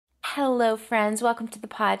Hello, friends. Welcome to the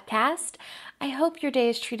podcast. I hope your day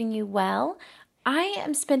is treating you well. I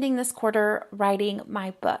am spending this quarter writing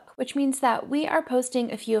my book, which means that we are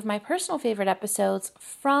posting a few of my personal favorite episodes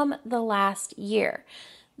from the last year.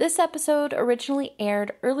 This episode originally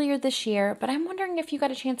aired earlier this year, but I'm wondering if you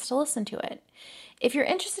got a chance to listen to it. If you're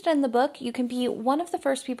interested in the book, you can be one of the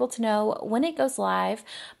first people to know when it goes live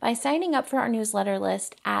by signing up for our newsletter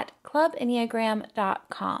list at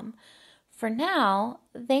clubenneagram.com. For now,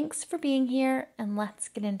 thanks for being here, and let's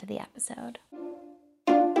get into the episode.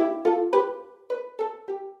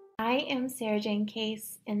 I am Sarah Jane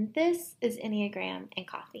Case, and this is Enneagram and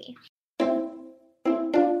Coffee.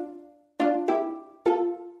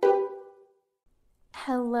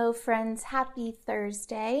 Hello, friends. Happy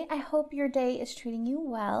Thursday. I hope your day is treating you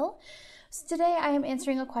well. So today I am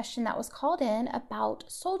answering a question that was called in about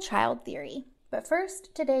soul child theory. But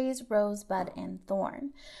first, today's rose, bud, and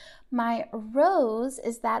thorn. My rose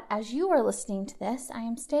is that as you are listening to this, I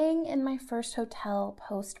am staying in my first hotel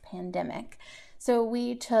post-pandemic. So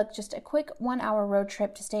we took just a quick 1-hour road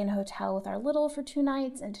trip to stay in a hotel with our little for 2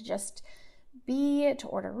 nights and to just to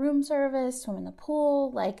order room service, swim in the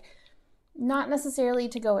pool, not necessarily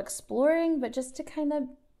to go exploring, but just to kind of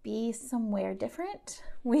be somewhere different.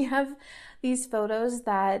 We have these photos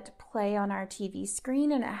that play on our TV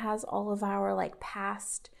screen, and it has all of our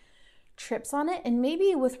past trips on it. And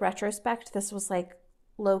maybe with retrospect, this was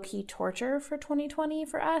low-key torture for 2020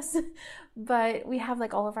 for us. But we have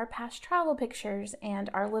all of our past travel pictures,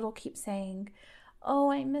 and our little keeps saying,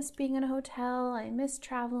 "Oh, I miss being in a hotel. I miss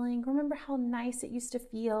traveling. Remember how nice it used to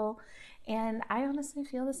feel?" And I honestly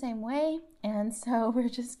feel the same way. And so we're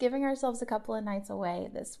just giving ourselves a couple of nights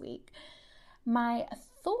away this week. My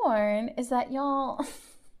thorn is that, y'all,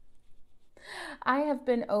 I have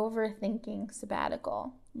been overthinking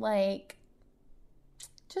sabbatical.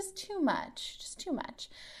 Just too much.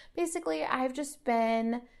 Basically, I've just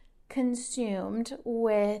been consumed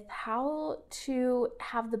with how to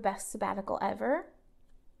have the best sabbatical ever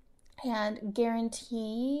and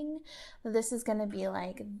guaranteeing that this is going to be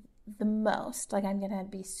the most. I'm going to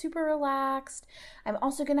be super relaxed. I'm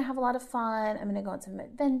also going to have a lot of fun. I'm going to go on some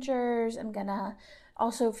adventures. I'm going to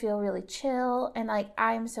also feel really chill. And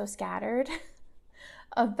I'm so scattered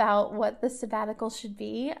about what the sabbatical should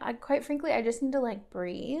be. Quite frankly, I just need to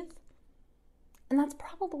breathe. And that's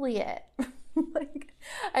probably it.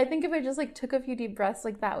 I think if I just took a few deep breaths,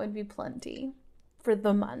 that would be plenty for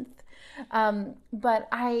the month. But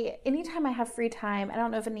anytime I have free time, I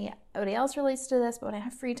don't know if anybody else relates to this, but when I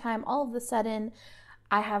have free time, all of a sudden,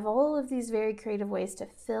 I have all of these very creative ways to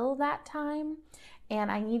fill that time,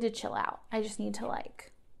 and I need to chill out. I just need to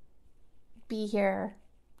be here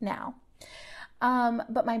now.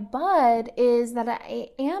 But my bud is that I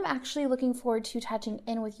am actually looking forward to touching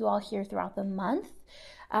in with you all here throughout the month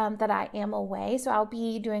that I am away. So I'll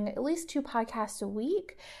be doing at least 2 podcasts a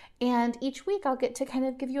week. And each week I'll get to kind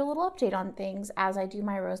of give you a little update on things as I do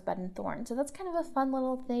my rosebud and thorn. So that's kind of a fun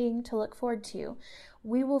little thing to look forward to.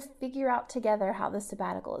 We will figure out together how the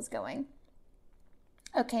sabbatical is going.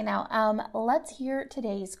 Okay, now let's hear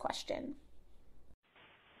today's question.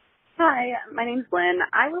 Hi, my name's Lynn.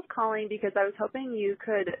 I was calling because I was hoping you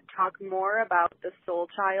could talk more about the soul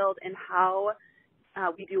child and how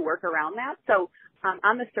we do work around that. So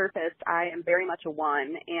on the surface, I am very much a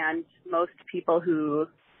 1, and most people who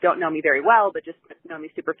don't know me very well but just know me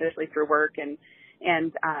superficially through work and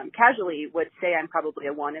casually would say I'm probably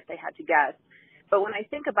a 1 if they had to guess. But when I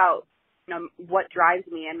think about what drives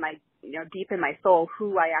me and my deep in my soul,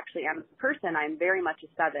 who I actually am as a person, I'm very much a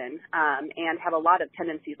 7, and have a lot of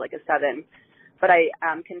tendencies like a 7. But I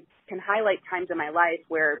can highlight times in my life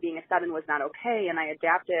where being a 7 was not okay, and I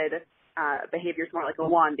adapted behaviors more like a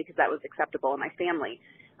 1 because that was acceptable in my family.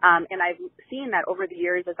 And I've seen that over the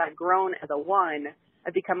years as I've grown as a 1,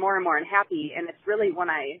 I've become more and more unhappy, and it's really when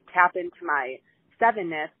I tap into my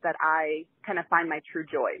 7-ness that I kind of find my true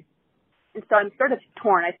joy. And so I'm sort of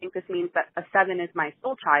torn. I think this means that a 7 is my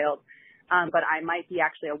soul child, but I might be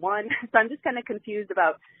actually a 1. So I'm just kind of confused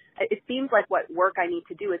about, it seems like what work I need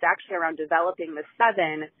to do is actually around developing the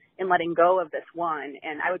 7 and letting go of this 1.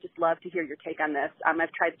 And I would just love to hear your take on this.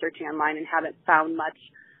 I've tried searching online and haven't found much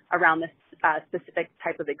around this specific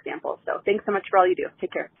type of example. So thanks so much for all you do.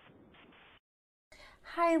 Take care.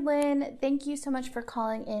 Hi, Lynn. Thank you so much for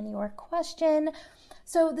calling in your question.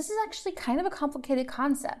 So this is actually kind of a complicated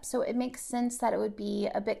concept. So it makes sense that it would be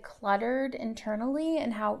a bit cluttered internally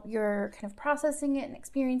and how you're kind of processing it and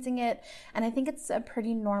experiencing it. And I think it's a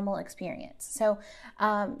pretty normal experience. So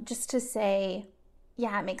just to say,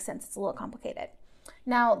 yeah, it makes sense. It's a little complicated.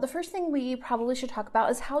 Now, the first thing we probably should talk about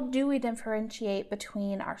is how do we differentiate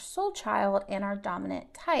between our soul child and our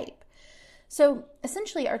dominant type? So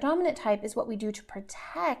essentially, our dominant type is what we do to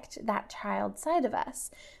protect that child side of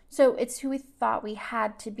us. So it's who we thought we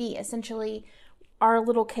had to be. Essentially, our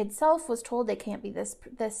little kid self was told they can't be this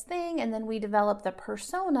thing, and then we develop the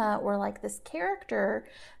persona, or like this character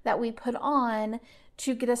that we put on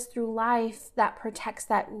to get us through life that protects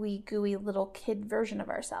that wee gooey little kid version of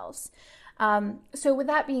ourselves. So with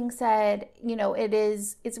that being said,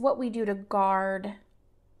 it's what we do to guard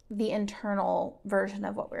the internal version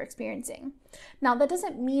of what we're experiencing. Now, that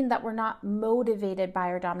doesn't mean that we're not motivated by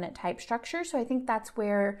our dominant type structure. So I think that's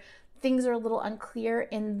where things are a little unclear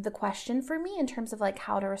in the question for me in terms of like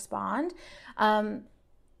how to respond.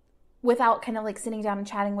 Without kind of like sitting down and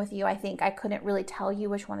chatting with you, I think I couldn't really tell you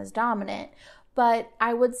which one is dominant. But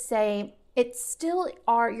I would say it still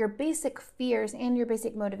are your basic fears and your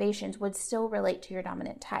basic motivations would still relate to your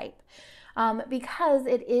dominant type. Because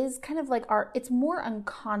it is kind of like it's more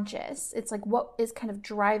unconscious. It's like what is kind of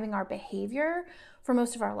driving our behavior for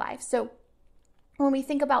most of our life. So when we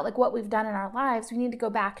think about like what we've done in our lives, we need to go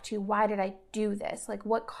back to why did I do this? Like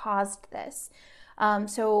what caused this?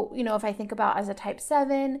 So, if I think about as a type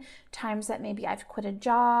 7, times that maybe I've quit a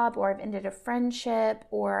job or I've ended a friendship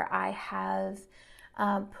or I have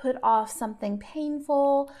put off something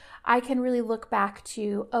painful, I can really look back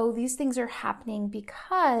to, these things are happening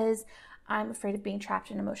because I'm afraid of being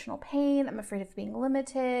trapped in emotional pain. I'm afraid of being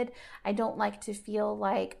limited. I don't like to feel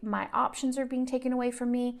like my options are being taken away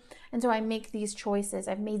from me. And so I make these choices.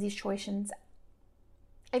 I've made these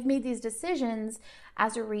decisions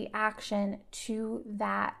as a reaction to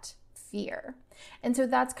that fear. And so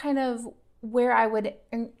that's kind of where I would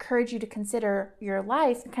encourage you to consider your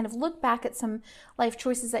life and kind of look back at some life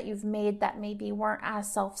choices that you've made that maybe weren't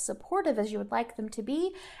as self-supportive as you would like them to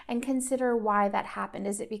be, and consider why that happened.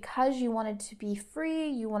 Is it because you wanted to be free,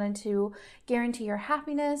 you wanted to guarantee your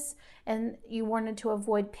happiness, and you wanted to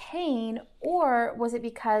avoid pain, or was it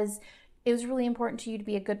because it was really important to you to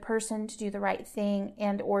be a good person, to do the right thing,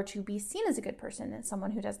 and or to be seen as a good person and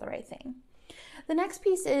someone who does the right thing? The next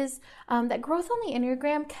piece is that growth on the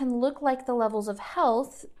Enneagram can look like the levels of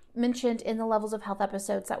health mentioned in the levels of health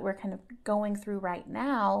episodes that we're kind of going through right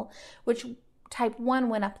now, which type 1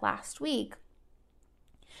 went up last week,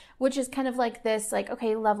 which is kind of like this, like,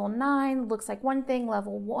 okay, level 9 looks like one thing,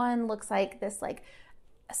 level 1 looks like this, like,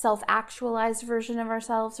 self-actualized version of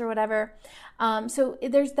ourselves or whatever. So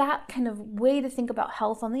there's that kind of way to think about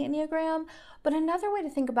health on the Enneagram. But another way to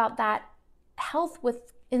think about that health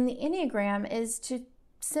in the Enneagram is to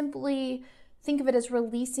simply think of it as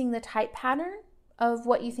releasing the type pattern of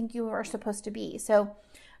what you think you are supposed to be. So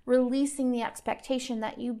releasing the expectation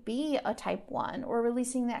that you be a type 1 or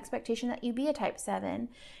releasing the expectation that you be a type 7,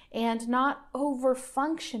 and not over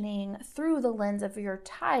functioning through the lens of your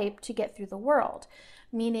type to get through the world.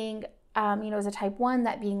 Meaning, as a type 1,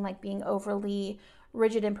 that being overly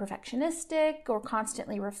rigid and perfectionistic or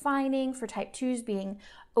constantly refining. For type 2s, being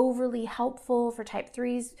overly helpful. For type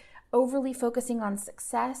 3s, overly focusing on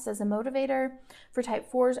success as a motivator. For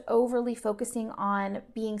type 4s, overly focusing on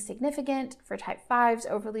being significant. For type 5s,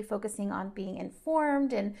 overly focusing on being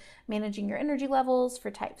informed and managing your energy levels.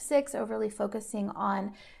 For type 6, overly focusing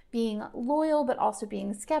on being loyal but also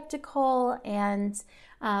being skeptical and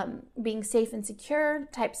being safe and secure.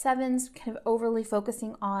 Type 7s kind of overly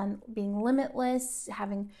focusing on being limitless,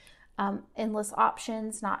 having endless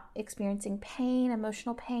options, not experiencing pain,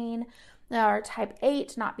 emotional pain. Or type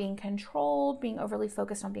 8, not being controlled, being overly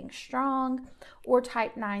focused on being strong. Or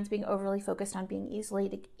type 9s being overly focused on being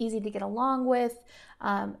easy to get along with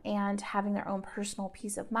and having their own personal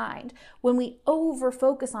peace of mind. When we over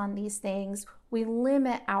focus on these things, we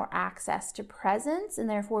limit our access to presence, and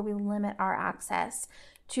therefore we limit our access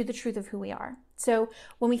to the truth of who we are. So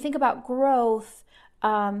when we think about growth,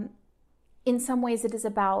 in some ways it is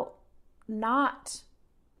about not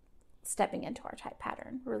stepping into our type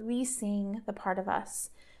pattern, releasing the part of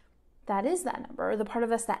us that is that number, or the part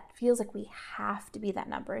of us that feels like we have to be that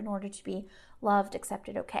number in order to be loved,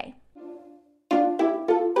 accepted, okay.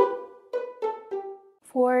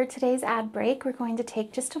 For today's ad break, we're going to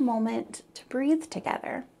take just a moment to breathe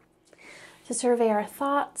together, to survey our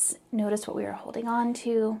thoughts, notice what we are holding on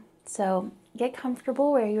to. So get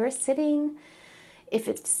comfortable where you are sitting. If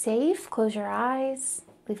it's safe, close your eyes,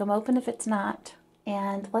 leave them open if it's not.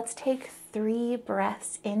 And let's take 3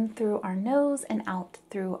 breaths in through our nose and out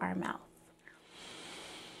through our mouth.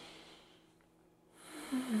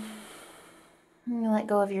 And let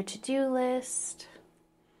go of your to-do list,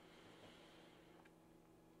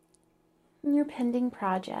 your pending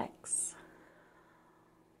projects.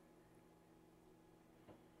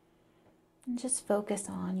 And just focus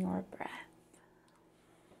on your breath.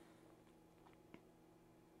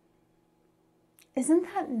 Isn't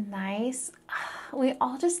that nice? We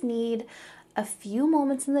all just need a few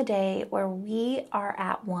moments in the day where we are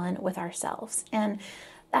at one with ourselves. And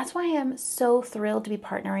that's why I'm so thrilled to be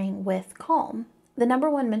partnering with Calm, the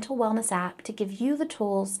 #1 mental wellness app, to give you the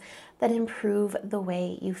tools that improve the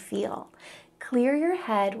way you feel. Clear your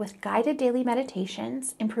head with guided daily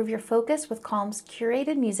meditations, improve your focus with Calm's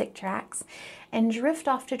curated music tracks, and drift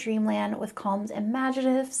off to dreamland with Calm's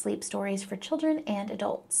imaginative sleep stories for children and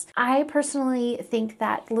adults. I personally think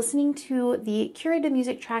that listening to the curated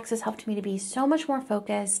music tracks has helped me to be so much more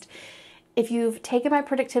focused. If you've taken my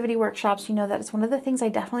productivity workshops, you know that it's one of the things I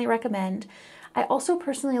definitely recommend. I also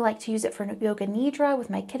personally like to use it for yoga nidra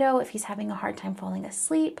with my kiddo if he's having a hard time falling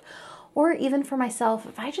asleep, or even for myself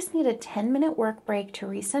if I just need a 10-minute work break to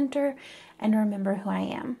recenter and remember who I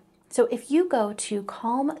am. So if you go to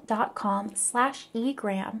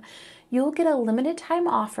calm.com/egram, you'll get a limited time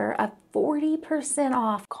offer of 40%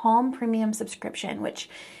 off Calm Premium subscription, which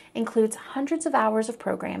includes hundreds of hours of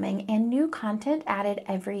programming and new content added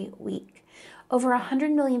every week. Over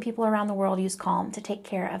 100 million people around the world use Calm to take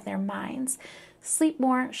care of their minds. Sleep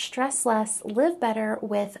more, stress less, live better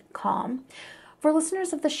with Calm. For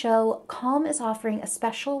listeners of the show, Calm is offering a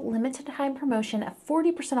special limited time promotion of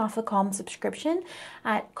 40% off a Calm subscription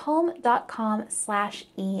at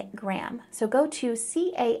calm.com/egram. So go to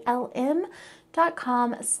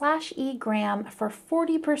calm.com/egram for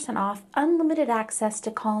 40% off unlimited access to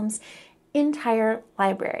Calm's entire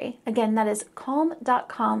library. Again, that is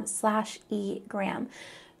calm.com/egram.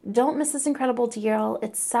 Don't miss this incredible deal.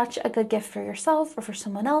 It's such a good gift for yourself or for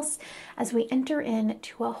someone else as we enter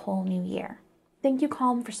into a whole new year. Thank you,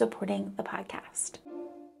 Calm, for supporting the podcast.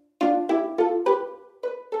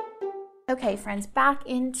 Okay, friends, back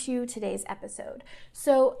into today's episode.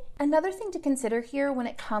 So another thing to consider here when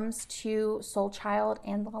it comes to Soul Child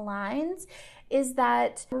and the lines is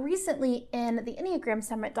that recently in the Enneagram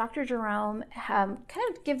Summit, Dr. Jerome kind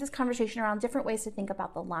of gave this conversation around different ways to think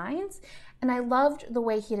about the lines. And I loved the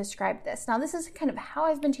way he described this. Now, this is kind of how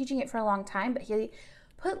I've been teaching it for a long time, but he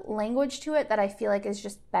put language to it that I feel like is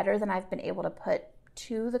just better than I've been able to put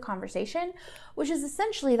to the conversation, which is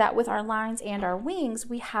essentially that with our lines and our wings,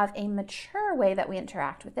 we have a mature way that we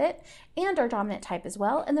interact with it and our dominant type as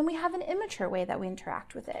well. And then we have an immature way that we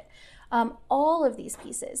interact with it. All of these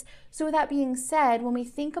pieces. So with that being said, when we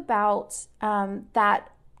think about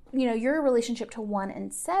that, your relationship to 1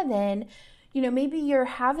 and 7, maybe you're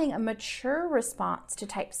having a mature response to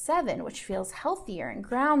type 7, which feels healthier and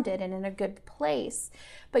grounded and in a good place,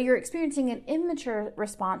 but you're experiencing an immature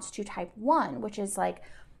response to type 1, which is like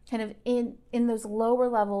kind of in those lower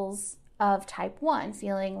levels of type 1,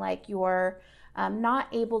 feeling like you're not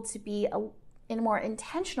able to be more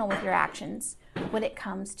intentional with your actions when it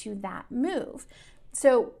comes to that move.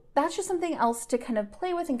 So that's just something else to kind of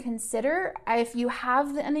play with and consider. If you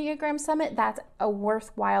have the Enneagram Summit, that's a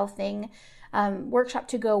worthwhile thing, workshop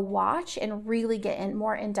to go watch and really get in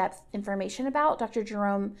more in-depth information about. Dr.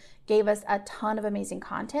 Jerome gave us a ton of amazing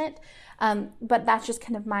content, but that's just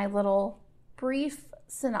kind of my little brief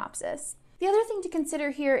synopsis. The other thing to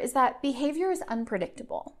consider here is that behavior is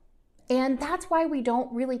unpredictable. And that's why we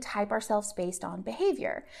don't really type ourselves based on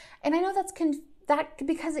behavior. And I know that's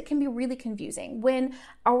because it can be really confusing. When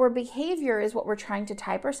our behavior is what we're trying to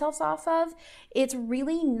type ourselves off of, it's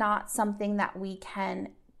really not something that it's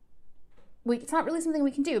not really something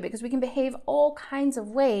we can do, because we can behave all kinds of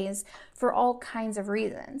ways for all kinds of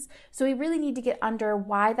reasons. So we really need to get under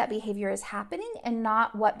why that behavior is happening and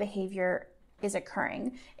not what behavior is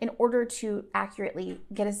occurring in order to accurately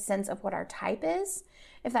get a sense of what our type is,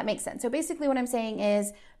 if that makes sense. So basically what I'm saying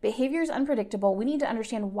is behavior is unpredictable. We need to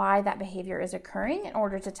understand why that behavior is occurring in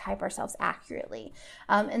order to type ourselves accurately.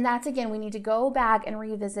 And that's, again, we need to go back and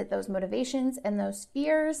revisit those motivations and those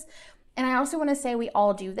fears. And I also want to say we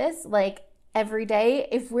all do this, like every day.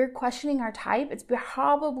 If we're questioning our type, it's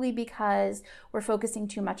probably because we're focusing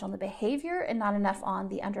too much on the behavior and not enough on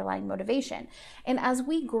the underlying motivation. And as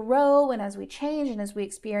we grow and as we change and as we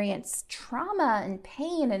experience trauma and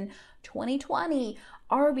pain in 2020,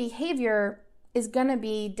 our behavior is going to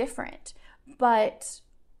be different. But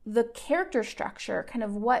the character structure, kind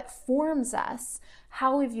of what forms us,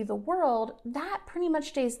 how we view the world, that pretty much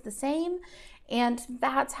stays the same. And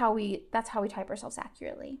that's how we type ourselves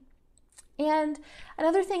accurately. And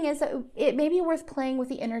another thing is that it may be worth playing with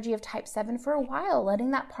the energy of type 7 for a while, letting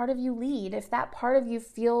that part of you lead. If that part of you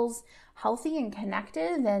feels healthy and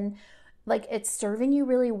connected and like it's serving you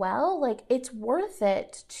really well, like it's worth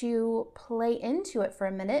it to play into it for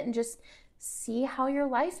a minute and just See how your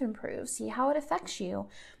life improves. See how it affects you.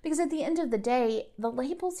 Because at the end of the day, the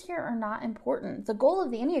labels here are not important. The goal of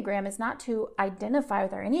the Enneagram is not to identify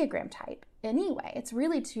with our Enneagram type anyway. It's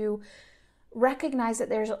really to recognize that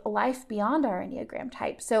there's a life beyond our Enneagram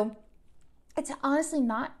type. So it's honestly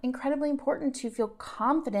not incredibly important to feel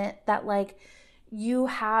confident that like you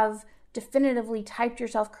have definitively typed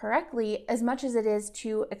yourself correctly, as much as it is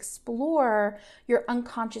to explore your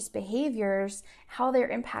unconscious behaviors, how they're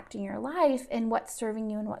impacting your life, and what's serving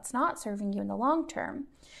you and what's not serving you in the long term.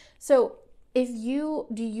 So do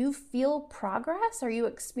you feel progress? Are you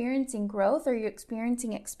experiencing growth? Are you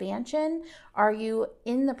experiencing expansion? Are you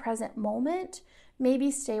in the present moment?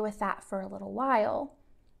 Maybe stay with that for a little while.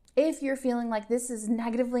 If you're feeling like this is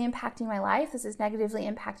negatively impacting my life, this is negatively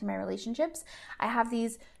impacting my relationships, I have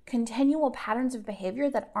these continual patterns of behavior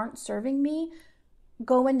that aren't serving me,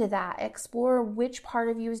 go into that. Explore which part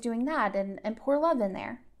of you is doing that and pour love in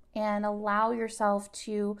there and allow yourself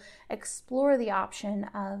to explore the option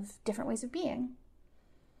of different ways of being.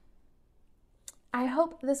 I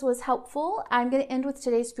hope this was helpful. I'm going to end with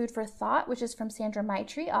today's food for thought, which is from Sandra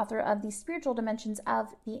Maitri, author of The Spiritual Dimensions of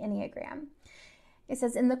the Enneagram. It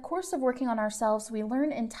says, in the course of working on ourselves, we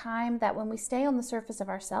learn in time that when we stay on the surface of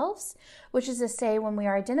ourselves, which is to say when we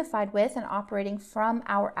are identified with and operating from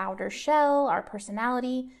our outer shell, our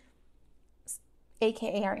personality,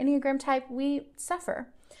 aka our Enneagram type, we suffer.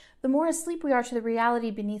 The more asleep we are to the reality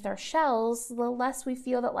beneath our shells, the less we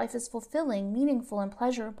feel that life is fulfilling, meaningful, and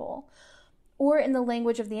pleasurable. Or in the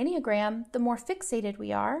language of the Enneagram, the more fixated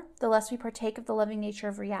we are, the less we partake of the loving nature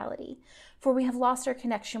of reality, for we have lost our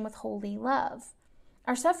connection with holy love.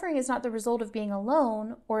 Our suffering is not the result of being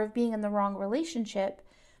alone or of being in the wrong relationship.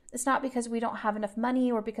 It's not because we don't have enough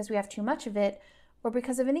money or because we have too much of it or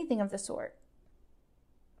because of anything of the sort.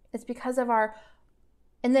 It's because of our,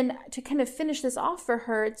 and then to kind of finish this off for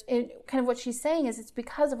her, kind of what she's saying is it's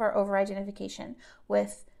because of our over-identification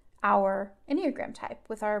with our Enneagram type,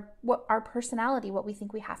 with our personality, what we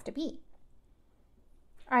think we have to be.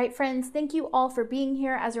 All right, friends, thank you all for being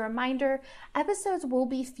here. As a reminder, episodes will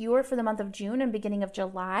be fewer for the month of June and beginning of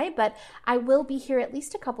July, but I will be here at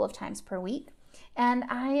least a couple of times per week. And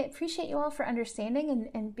I appreciate you all for understanding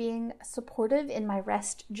and being supportive in my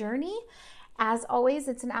rest journey. As always,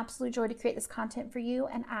 it's an absolute joy to create this content for you,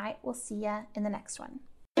 and I will see you in the next one.